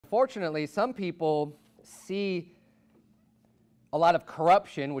unfortunately, some people see a lot of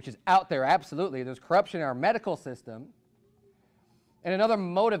corruption, which is out there, absolutely. There's corruption in our medical system. And another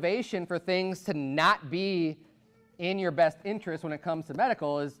motivation for things to not be in your best interest when it comes to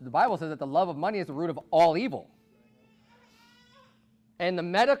medical is the Bible says that the love of money is the root of all evil. And the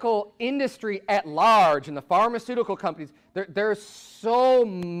medical industry at large and the pharmaceutical companies, there's so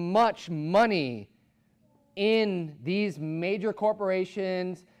much money in these major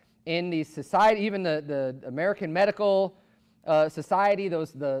corporations, in the society, even the American Medical Society,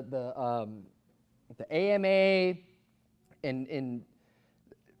 the AMA, in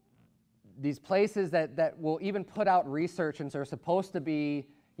these places that will even put out research and are supposed to be,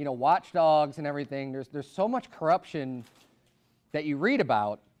 watchdogs and everything. There's so much corruption that you read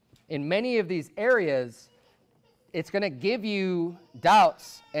about in many of these areas. It's going to give you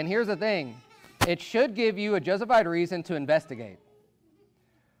doubts. And here's the thing. It should give you a justified reason to investigate.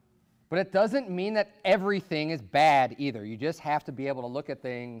 But it doesn't mean that everything is bad either. You just have to be able to look at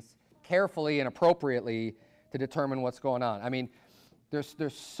things carefully and appropriately to determine what's going on. I mean, there's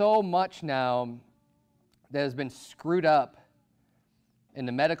so much now that has been screwed up in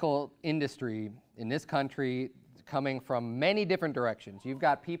the medical industry in this country, coming from many different directions. You've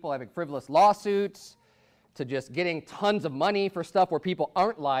got people having frivolous lawsuits to just getting tons of money for stuff where people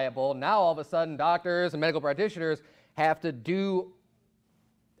aren't liable. Now all of a sudden doctors and medical practitioners have to do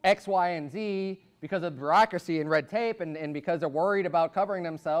X, Y, and Z because of bureaucracy and red tape and because they're worried about covering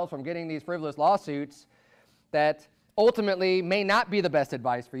themselves from getting these frivolous lawsuits that ultimately may not be the best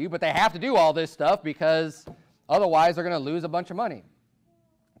advice for you, but they have to do all this stuff because otherwise they're going to lose a bunch of money.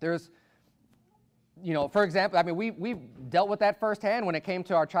 There's, for example, I mean, we've dealt with that firsthand when it came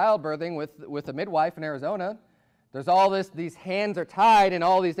to our childbirthing with a midwife in Arizona. There's all these hands are tied and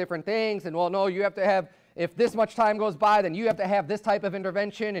all these different things, and well, no, you have to have, if this much time goes by, then you have to have this type of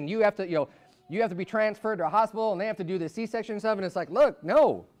intervention, and you have to be transferred to a hospital, and they have to do the C-section stuff, and it's like, look,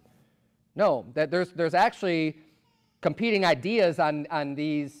 no, that there's actually competing ideas on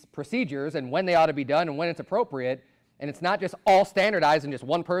these procedures and when they ought to be done and when it's appropriate. And it's not just all standardized and just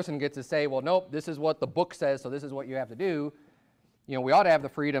one person gets to say, well, nope, this is what the book says, so this is what you have to do. We ought to have the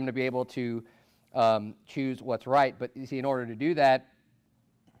freedom to be able to choose what's right. But you see, in order to do that,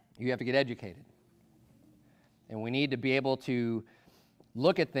 you have to get educated. And we need to be able to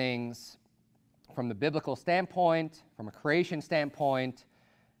look at things from the biblical standpoint, from a creation standpoint,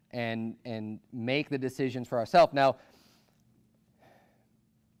 and make the decisions for ourselves. Now,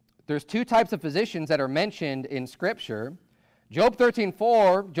 there's two types of physicians that are mentioned in Scripture. Job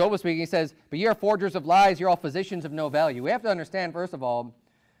 13:4, Job was speaking, he says, but ye are forgers of lies, you're all physicians of no value. We have to understand, first of all,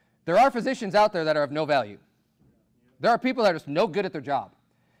 there are physicians out there that are of no value. There are people that are just no good at their job.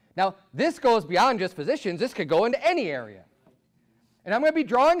 Now, this goes beyond just physicians. This could go into any area. And I'm going to be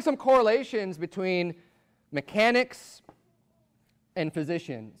drawing some correlations between mechanics and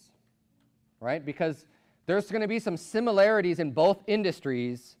physicians, right? Because there's going to be some similarities in both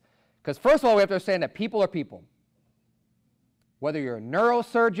industries. Because first of all, we have to understand that people are people. Whether you're a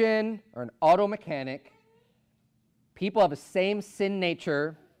neurosurgeon or an auto mechanic, people have the same sin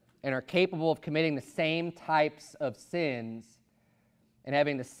nature and are capable of committing the same types of sins and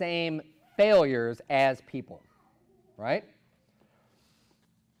having the same failures as people, right?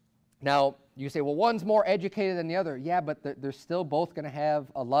 Now, you say, well, one's more educated than the other. Yeah, but they're still both going to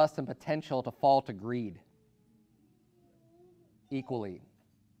have a lust and potential to fall to greed equally.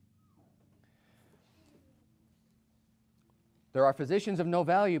 There are physicians of no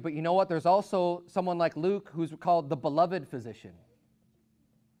value, but you know what? There's also someone like Luke who's called the beloved physician.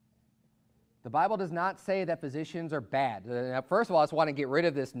 The Bible does not say that physicians are bad. Now, first of all, I just want to get rid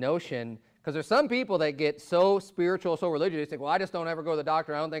of this notion, because there's some people that get so spiritual, so religious, they think, well, I just don't ever go to the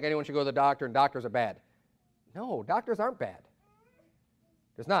doctor. I don't think anyone should go to the doctor, and doctors are bad. No, doctors aren't bad.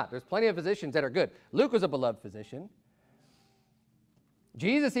 There's not. There's plenty of physicians that are good. Luke was a beloved physician.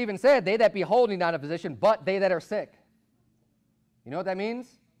 Jesus even said, they that behold need not a physician, but they that are sick. You know what that means?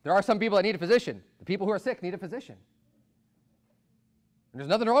 There are some people that need a physician. The people who are sick need a physician. And there's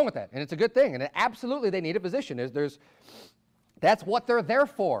nothing wrong with that, and it's a good thing. And absolutely, they need a physician. That's what they're there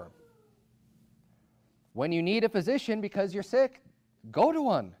for. When you need a physician because you're sick, go to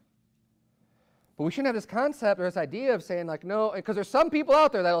one. But we shouldn't have this concept or this idea of saying, like, no, because there's some people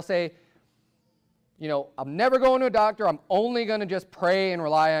out there that'll say, I'm never going to a doctor. I'm only going to just pray and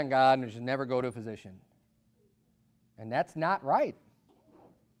rely on God and just never go to a physician. And that's not right.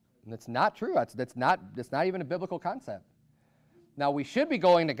 And that's not true. That's not even a biblical concept. Now, we should be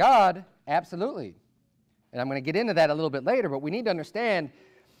going to God, absolutely. And I'm going to get into that a little bit later, but we need to understand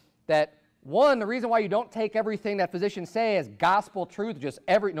that one, the reason why you don't take everything that physicians say as gospel truth, just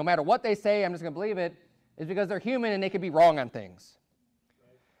no matter what they say, I'm just going to believe it, is because they're human and they could be wrong on things.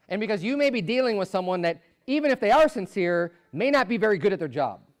 And because you may be dealing with someone that, even if they are sincere, may not be very good at their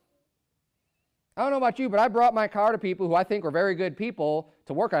job. I don't know about you, but I brought my car to people who I think were very good people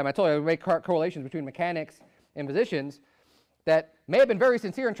to work on them. I told you I would make correlations between mechanics and physicians that may have been very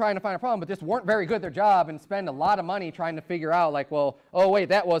sincere in trying to find a problem, but just weren't very good at their job and spend a lot of money trying to figure out, like, well, oh, wait,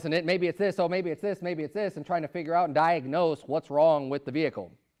 that wasn't it. Maybe it's this. Oh, maybe it's this. Maybe it's this. And trying to figure out and diagnose what's wrong with the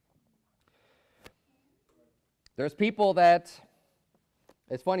vehicle. There's people that,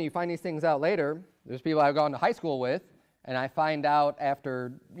 it's funny, you find these things out later. There's people I've gone to high school with, and I find out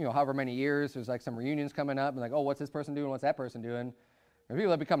after, however many years, there's like some reunions coming up, and like, oh, what's this person doing? What's that person doing? There's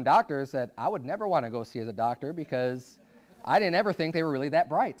people that become doctors that I would never want to go see as a doctor because I didn't ever think they were really that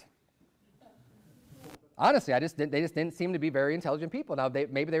bright. Honestly, they just didn't seem to be very intelligent people. Now,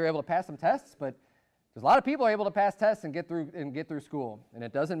 maybe they were able to pass some tests, but there's a lot of people are able to pass tests and get through school, and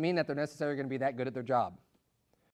it doesn't mean that they're necessarily going to be that good at their job.